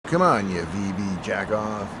Come on, you VB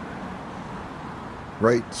jack-off.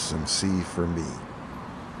 Write some C for me.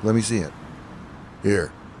 Let me see it.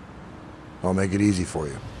 Here. I'll make it easy for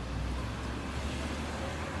you.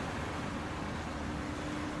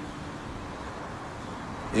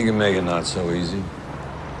 You can make it not so easy.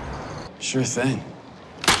 Sure thing.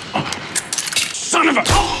 Son of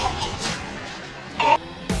a...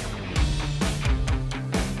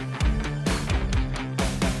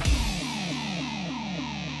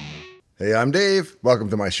 Hey, I'm Dave.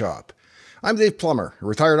 Welcome to my shop. I'm Dave Plummer, a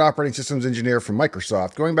retired operating systems engineer from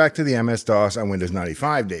Microsoft, going back to the MS-DOS on Windows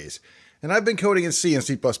 95 days. And I've been coding in C and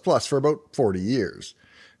C++ for about 40 years.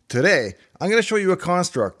 Today, I'm going to show you a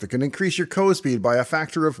construct that can increase your code speed by a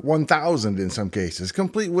factor of 1,000 in some cases,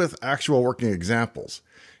 complete with actual working examples.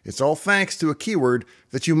 It's all thanks to a keyword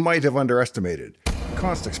that you might have underestimated,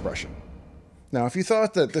 const expression. Now, if you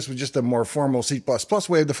thought that this was just a more formal C++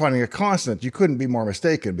 way of defining a constant, you couldn't be more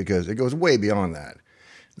mistaken because it goes way beyond that.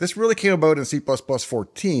 This really came about in C++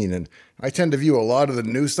 14, and I tend to view a lot of the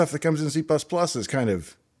new stuff that comes in C++ as kind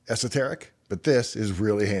of esoteric, but this is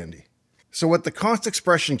really handy. So what the const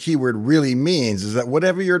expression keyword really means is that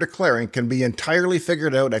whatever you're declaring can be entirely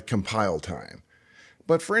figured out at compile time.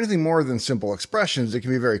 But for anything more than simple expressions, it can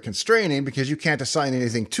be very constraining because you can't assign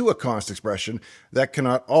anything to a const expression that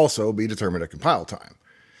cannot also be determined at compile time.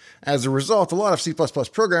 As a result, a lot of C++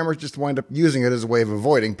 programmers just wind up using it as a way of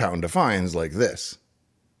avoiding pound defines like this.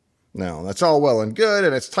 Now, that's all well and good,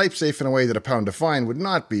 and it's type safe in a way that a pound define would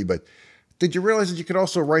not be, but did you realize that you could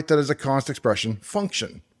also write that as a const expression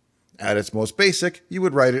function? At its most basic, you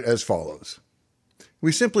would write it as follows.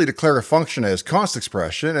 We simply declare a function as const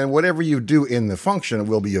expression, and whatever you do in the function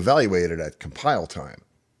will be evaluated at compile time.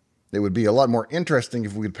 It would be a lot more interesting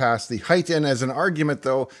if we could pass the height in as an argument,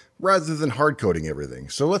 though, rather than hard-coding everything.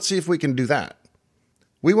 So let's see if we can do that.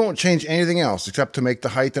 We won't change anything else except to make the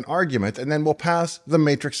height an argument, and then we'll pass the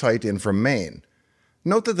matrix height in from main.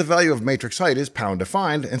 Note that the value of matrix height is pound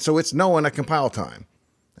defined, and so it's known at compile time.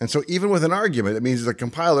 And so even with an argument, it means the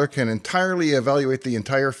compiler can entirely evaluate the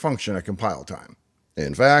entire function at compile time.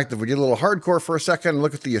 In fact, if we get a little hardcore for a second and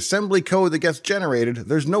look at the assembly code that gets generated,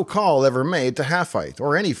 there's no call ever made to half height,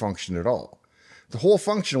 or any function at all. The whole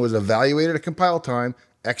function was evaluated at compile time,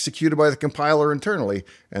 executed by the compiler internally,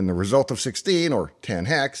 and the result of 16, or 10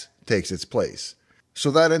 hex, takes its place. So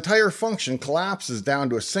that entire function collapses down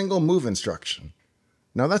to a single move instruction.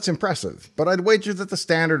 Now that's impressive, but I'd wager that the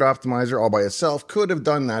standard optimizer all by itself could have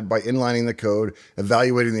done that by inlining the code,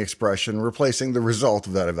 evaluating the expression, and replacing the result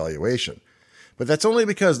of that evaluation. But that's only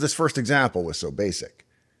because this first example was so basic.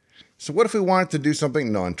 So what if we wanted to do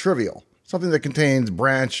something non-trivial? Something that contains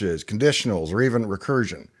branches, conditionals, or even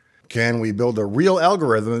recursion? Can we build a real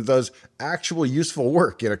algorithm that does actual useful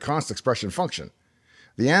work in a const expression function?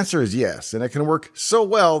 The answer is yes, and it can work so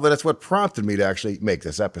well that it's what prompted me to actually make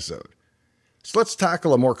this episode. So let's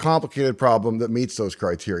tackle a more complicated problem that meets those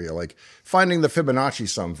criteria, like finding the Fibonacci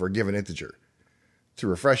sum for a given integer. To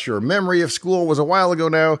refresh your memory, if school was a while ago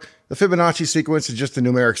now, the Fibonacci sequence is just a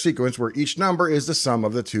numeric sequence where each number is the sum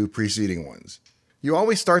of the two preceding ones. You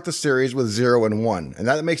always start the series with 0 and 1, and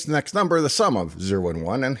that makes the next number the sum of 0 and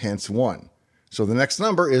 1, and hence 1. So the next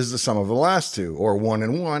number is the sum of the last two, or 1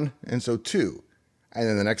 and 1, and so 2. And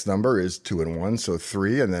then the next number is 2 and 1, so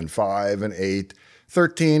 3, and then 5 and 8,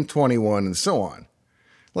 13, 21, and so on.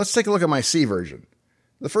 Let's take a look at my C version.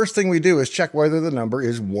 The first thing we do is check whether the number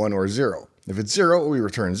is 1 or 0. If it's 0, we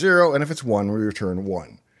return 0, and if it's 1, we return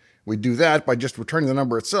 1. We do that by just returning the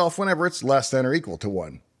number itself whenever it's less than or equal to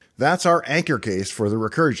 1. That's our anchor case for the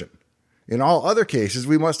recursion. In all other cases,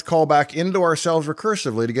 we must call back into ourselves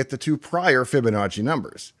recursively to get the two prior Fibonacci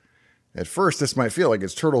numbers. At first, this might feel like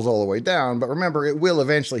it's turtles all the way down, but remember, it will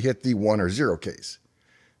eventually hit the 1 or 0 case.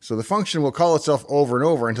 So the function will call itself over and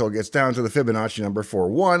over until it gets down to the Fibonacci number for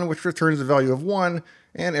 1, which returns the value of 1,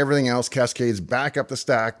 and everything else cascades back up the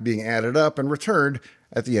stack, being added up and returned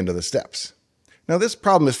at the end of the steps. Now this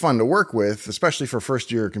problem is fun to work with, especially for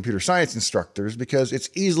first-year computer science instructors, because it's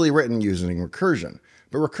easily written using recursion.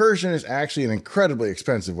 But recursion is actually an incredibly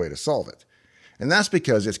expensive way to solve it. And that's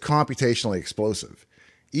because it's computationally explosive.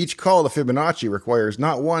 Each call to Fibonacci requires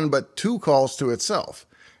not one, but 2 calls to itself.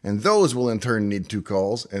 And those will in turn need 2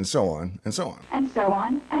 calls, and so on, and so on. And so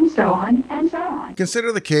on, and so on, and so on.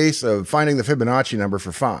 Consider the case of finding the Fibonacci number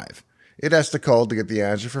for 5. It has to call to get the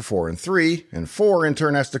answer for 4 and 3, and 4 in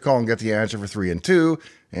turn has to call and get the answer for 3 and 2,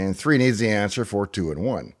 and 3 needs the answer for 2 and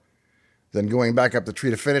 1. Then going back up the tree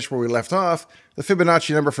to finish where we left off, the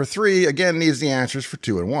Fibonacci number for 3 again needs the answers for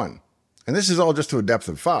 2 and 1. And this is all just to a depth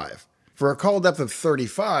of 5. For a call depth of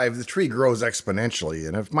 35, the tree grows exponentially,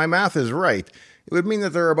 and if my math is right, it would mean that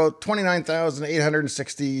there are about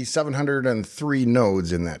 29,703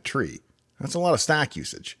 nodes in that tree. That's a lot of stack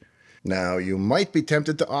usage. Now, you might be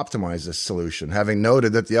tempted to optimize this solution, having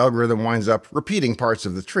noted that the algorithm winds up repeating parts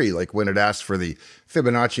of the tree, like when it asks for the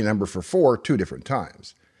Fibonacci number for 4 2 different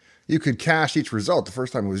times. You could cache each result the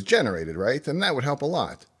first time it was generated, right? And that would help a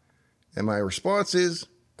lot. And my response is,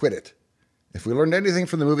 quit it. If we learned anything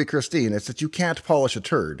from the movie Christine, it's that you can't polish a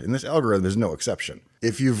turd, and this algorithm is no exception.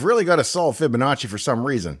 If you've really got to solve Fibonacci for some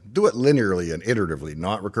reason, do it linearly and iteratively,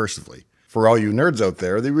 not recursively. For all you nerds out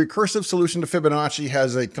there, the recursive solution to Fibonacci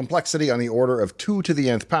has a complexity on the order of 2 to the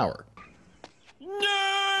nth power. Nerd!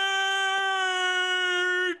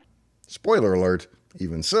 Spoiler alert,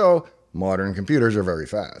 even so, modern computers are very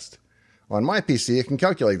fast. On my PC, it can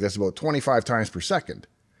calculate this about 25 times per second.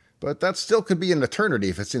 But that still could be an eternity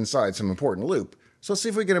if it's inside some important loop, so let's see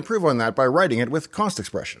if we can improve on that by writing it with const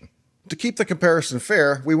expression. To keep the comparison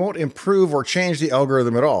fair, we won't improve or change the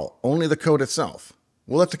algorithm at all, only the code itself.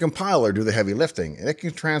 We'll let the compiler do the heavy lifting, and it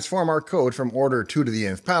can transform our code from order 2 to the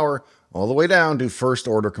nth power all the way down to first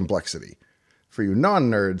order complexity. For you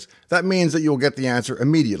non-nerds, that means that you'll get the answer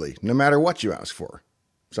immediately, no matter what you ask for.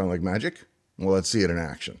 Sound like magic? Well, let's see it in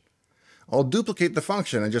action. I'll duplicate the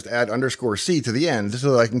function and just add _c to the end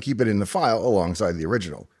so that I can keep it in the file alongside the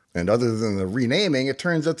original. And other than the renaming, it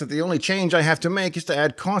turns out that the only change I have to make is to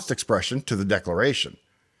add const expression to the declaration.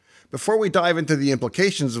 Before we dive into the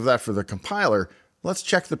implications of that for the compiler, let's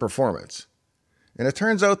check the performance. And it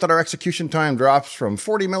turns out that our execution time drops from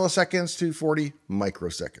 40 milliseconds to 40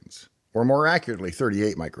 microseconds, or more accurately,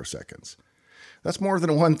 38 microseconds. That's more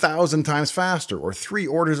than 1,000 times faster, or 3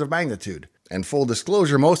 orders of magnitude. And full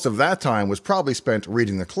disclosure, most of that time was probably spent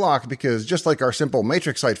reading the clock because just like our simple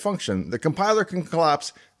matrix-height function, the compiler can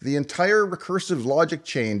collapse the entire recursive logic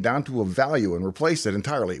chain down to a value and replace it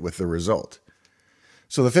entirely with the result.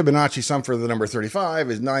 So the Fibonacci sum for the number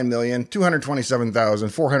 35 is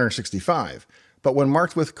 9,227,465, but when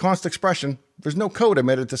marked with const expression, there's no code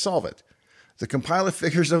emitted to solve it. The compiler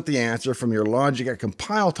figures out the answer from your logic at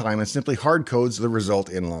compile time and simply hardcodes the result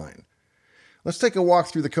in line. Let's take a walk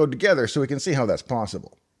through the code together so we can see how that's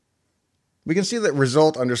possible. We can see that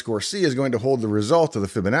result _c is going to hold the result of the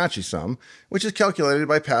Fibonacci sum, which is calculated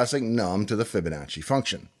by passing num to the Fibonacci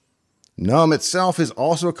function. Num itself is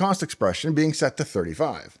also a const expression being set to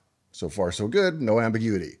 35. So far so good, no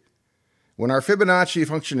ambiguity. When our Fibonacci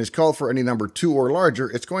function is called for any number 2 or larger,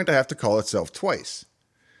 it's going to have to call itself twice.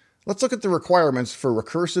 Let's look at the requirements for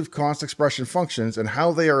recursive const expression functions and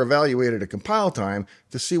how they are evaluated at compile time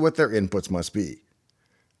to see what their inputs must be.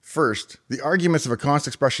 First, the arguments of a const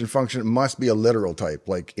expression function must be a literal type,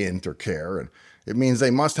 like int or char, and it means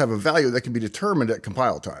they must have a value that can be determined at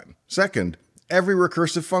compile time. Second, every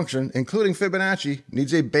recursive function, including Fibonacci,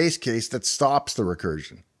 needs a base case that stops the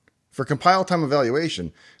recursion. For compile time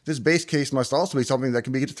evaluation, this base case must also be something that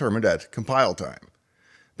can be determined at compile time.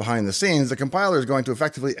 Behind the scenes, the compiler is going to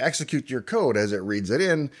effectively execute your code as it reads it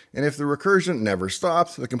in, and if the recursion never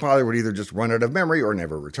stops, the compiler would either just run out of memory or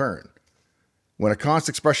never return. When a const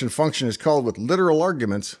expression function is called with literal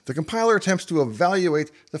arguments, the compiler attempts to evaluate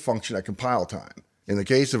the function at compile time. In the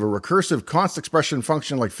case of a recursive const expression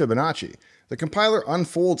function like Fibonacci, the compiler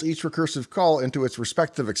unfolds each recursive call into its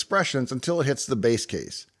respective expressions until it hits the base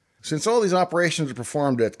case. Since all these operations are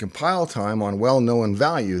performed at compile time on well-known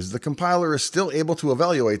values, the compiler is still able to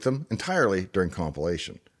evaluate them entirely during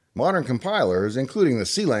compilation. Modern compilers, including the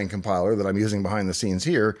CLang compiler that I'm using behind the scenes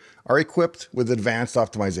here, are equipped with advanced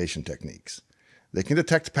optimization techniques. They can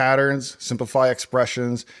detect patterns, simplify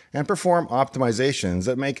expressions, and perform optimizations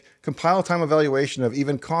that make compile time evaluation of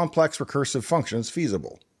even complex recursive functions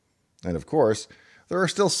feasible. And of course, there are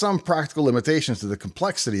still some practical limitations to the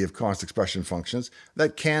complexity of const expression functions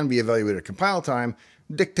that can be evaluated at compile time,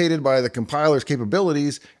 dictated by the compiler's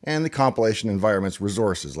capabilities and the compilation environment's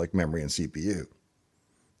resources like memory and CPU.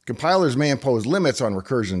 Compilers may impose limits on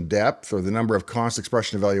recursion depth or the number of const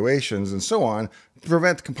expression evaluations and so on to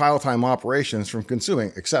prevent compile time operations from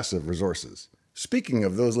consuming excessive resources. Speaking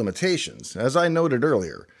of those limitations, as I noted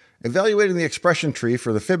earlier, evaluating the expression tree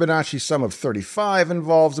for the Fibonacci sum of 35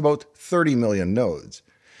 involves about 30 million nodes.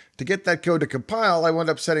 To get that code to compile, I wound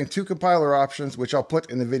up setting 2 compiler options, which I'll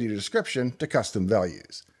put in the video description, to custom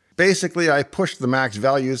values. Basically, I pushed the max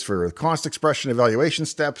values for the const expression evaluation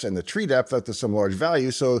steps and the tree depth up to some large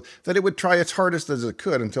value so that it would try its hardest as it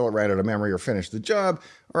could until it ran out of memory or finished the job,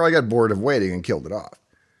 or I got bored of waiting and killed it off.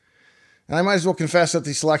 And I might as well confess that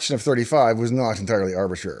the selection of 35 was not entirely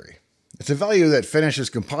arbitrary. It's a value that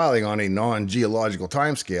finishes compiling on a non-geological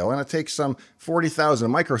timescale, and it takes some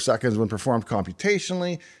 40,000 microseconds when performed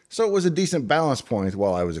computationally, so it was a decent balance point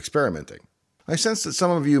while I was experimenting. I sense that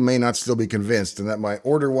some of you may not still be convinced and that my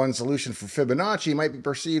order 1 solution for Fibonacci might be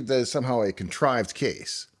perceived as somehow a contrived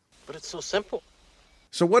case. But it's so simple.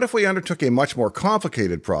 So what if we undertook a much more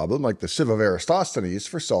complicated problem like the sieve of Eratosthenes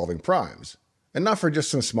for solving primes? And not for just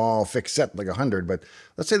some small fixed set like 100, but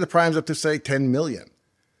let's say the prime's up to, say, 10 million.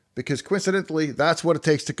 Because coincidentally, that's what it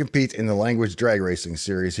takes to compete in the language drag racing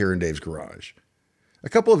series here in Dave's Garage. A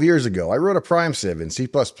couple of years ago, I wrote a prime sieve in C++,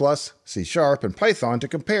 C#, and Python to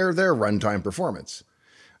compare their runtime performance.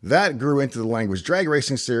 That grew into the language drag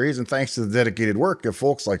racing series, and thanks to the dedicated work of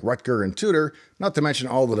folks like Rutger and Tudor, not to mention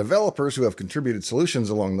all the developers who have contributed solutions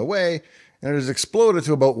along the way, and it has exploded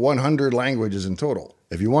to about 100 languages in total.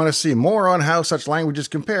 If you want to see more on how such languages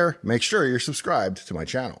compare, make sure you're subscribed to my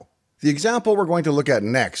channel. The example we're going to look at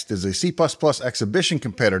next is a C++ exhibition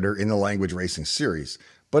competitor in the language racing series,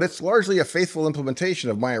 but it's largely a faithful implementation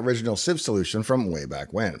of my original sieve solution from way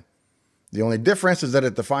back when. The only difference is that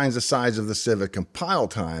it defines the size of the sieve at compile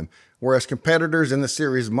time, whereas competitors in the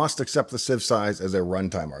series must accept the sieve size as a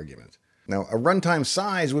runtime argument. Now, a runtime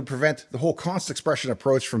size would prevent the whole const expression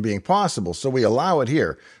approach from being possible, so we allow it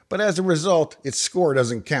here, but as a result, its score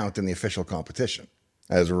doesn't count in the official competition.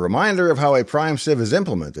 As a reminder of how a prime sieve is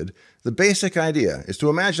implemented, the basic idea is to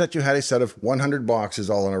imagine that you had a set of 100 boxes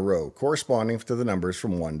all in a row, corresponding to the numbers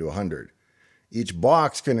from 1 to 100. Each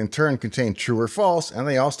box can in turn contain true or false, and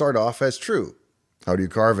they all start off as true. How do you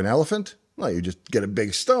carve an elephant? Well, you just get a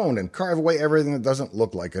big stone and carve away everything that doesn't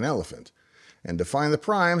look like an elephant. And to find the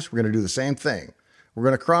primes, we're going to do the same thing. We're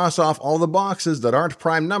going to cross off all the boxes that aren't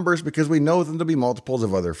prime numbers because we know them to be multiples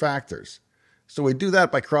of other factors. So we do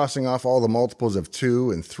that by crossing off all the multiples of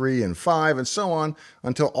 2 and 3 and 5 and so on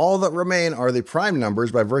until all that remain are the prime numbers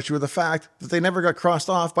by virtue of the fact that they never got crossed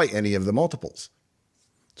off by any of the multiples.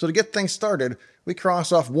 So to get things started, we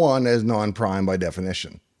cross off 1 as non-prime by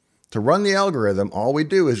definition. To run the algorithm, all we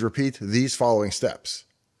do is repeat these following steps.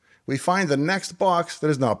 We find the next box that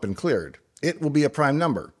has not been cleared. It will be a prime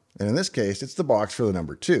number, and in this case, it's the box for the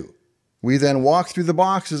number 2. We then walk through the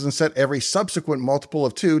boxes and set every subsequent multiple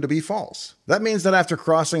of 2 to be false. That means that after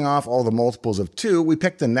crossing off all the multiples of 2, we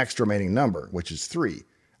pick the next remaining number, which is 3,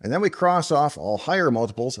 and then we cross off all higher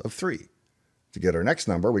multiples of 3. To get our next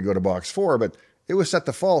number, we go to box 4, but it was set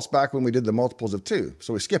to false back when we did the multiples of 2,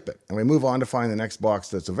 so we skip it, and we move on to find the next box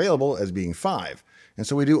that's available as being 5, and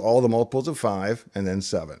so we do all the multiples of 5 and then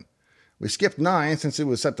 7. We skipped 9 since it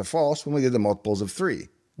was set to false when we did the multiples of 3.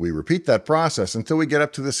 We repeat that process until we get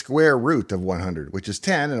up to the square root of 100, which is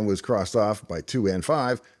 10 and was crossed off by 2 and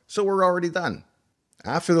 5, so we're already done.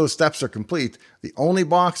 After those steps are complete, the only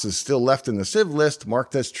boxes still left in the sieve list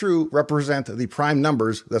marked as true represent the prime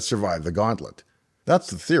numbers that survive the gauntlet. That's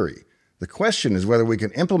the theory. The question is whether we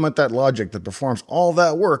can implement that logic that performs all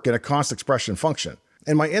that work in a const expression function.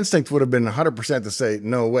 And my instinct would have been 100% to say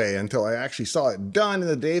no way until I actually saw it done in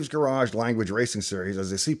the Dave's Garage language racing series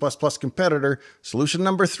as a C++ competitor, solution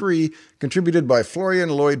number 3, contributed by Florian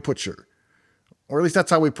Lloyd Putcher. Or at least that's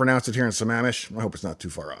how we pronounce it here in Sammamish. I hope it's not too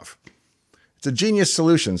far off. It's a genius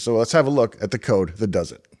solution, so let's have a look at the code that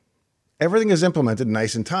does it. Everything is implemented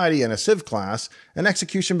nice and tidy in a sieve class, and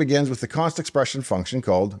execution begins with the const expression function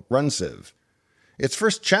called runSieve. Its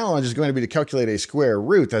first challenge is going to be to calculate a square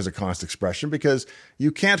root as a const expression because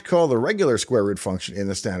you can't call the regular square root function in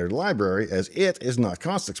the standard library as it is not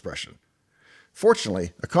const expression.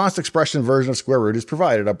 Fortunately, a const expression version of square root is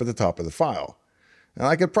provided up at the top of the file. Now,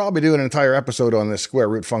 I could probably do an entire episode on this square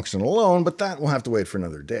root function alone, but that will have to wait for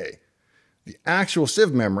another day. The actual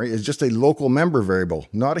sieve memory is just a local member variable,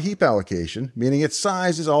 not a heap allocation, meaning its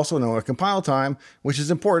size is also known at compile time, which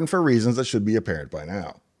is important for reasons that should be apparent by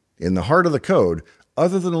now. In the heart of the code,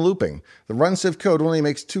 other than looping, the runSieve code only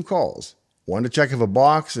makes 2 calls. One to check if a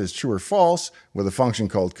box is true or false, with a function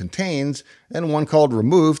called contains, and one called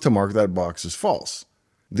remove to mark that box as false.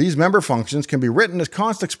 These member functions can be written as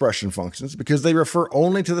const expression functions because they refer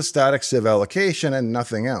only to the static sieve allocation and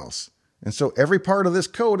nothing else. And so every part of this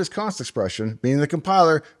code is const expression, meaning the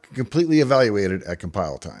compiler can completely evaluate it at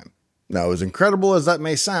compile time. Now, as incredible as that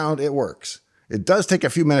may sound, it works. It does take a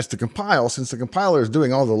few minutes to compile since the compiler is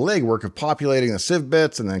doing all the legwork of populating the sieve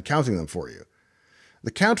bits and then counting them for you.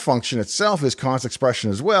 The count function itself is const expression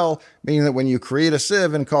as well, meaning that when you create a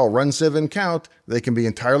sieve and call runSieve and count, they can be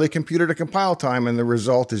entirely computed at compile time and the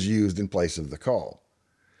result is used in place of the call.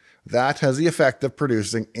 That has the effect of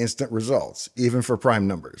producing instant results, even for prime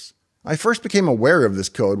numbers. I first became aware of this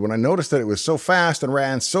code when I noticed that it was so fast and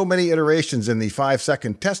ran so many iterations in the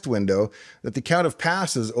 5-second test window that the count of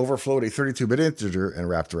passes overflowed a 32-bit integer and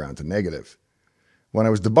wrapped around to negative. When I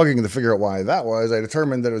was debugging to figure out why that was, I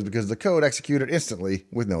determined that it was because the code executed instantly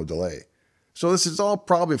with no delay. So this is all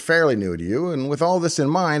probably fairly new to you, and with all this in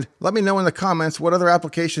mind, let me know in the comments what other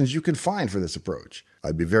applications you can find for this approach.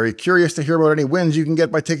 I'd be very curious to hear about any wins you can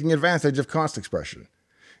get by taking advantage of cost expression.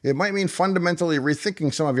 It might mean fundamentally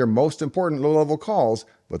rethinking some of your most important low-level calls,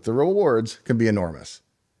 but the rewards can be enormous.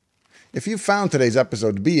 If you found today's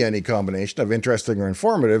episode to be any combination of interesting or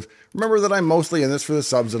informative, remember that I'm mostly in this for the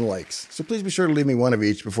subs and likes, so please be sure to leave me one of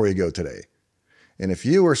each before you go today. And if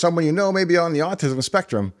you or someone you know may be on the autism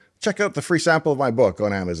spectrum, check out the free sample of my book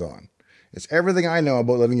on Amazon. It's everything I know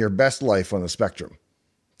about living your best life on the spectrum.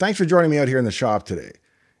 Thanks for joining me out here in the shop today.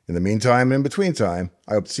 In the meantime and in between time,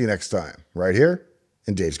 I hope to see you next time, right here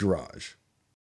in Dave's Garage.